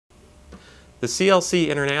The CLC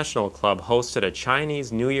International Club hosted a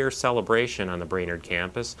Chinese New Year celebration on the Brainerd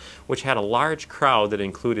campus, which had a large crowd that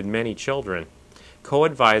included many children.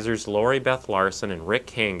 Co-advisors Lori Beth Larson and Rick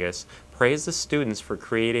Kangas praised the students for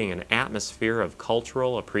creating an atmosphere of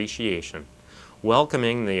cultural appreciation.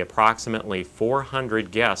 Welcoming the approximately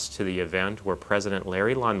 400 guests to the event were President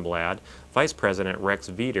Larry Lundblad, Vice President Rex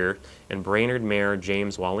Veeder, and Brainerd Mayor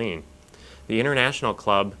James Wallin. The International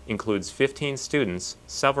Club includes 15 students,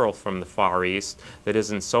 several from the Far East that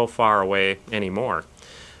isn't so far away anymore.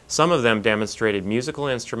 Some of them demonstrated musical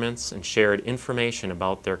instruments and shared information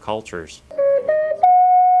about their cultures.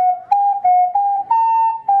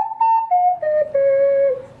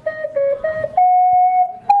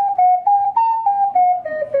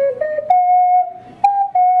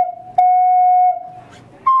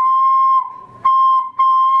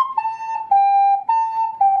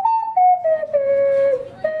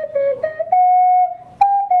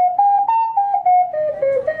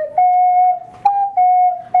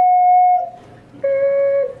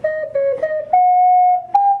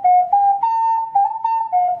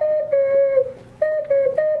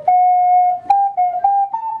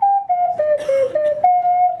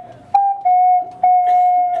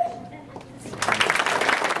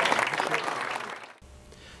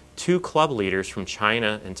 Two club leaders from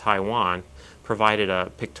China and Taiwan provided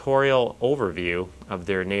a pictorial overview of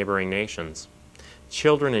their neighboring nations.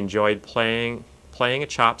 Children enjoyed playing a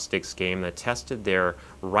chopsticks game that tested their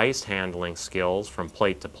rice handling skills from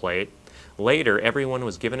plate to plate. Later, everyone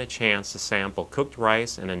was given a chance to sample cooked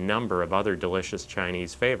rice and a number of other delicious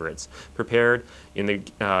Chinese favorites prepared in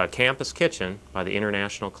the campus kitchen by the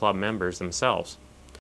International Club members themselves.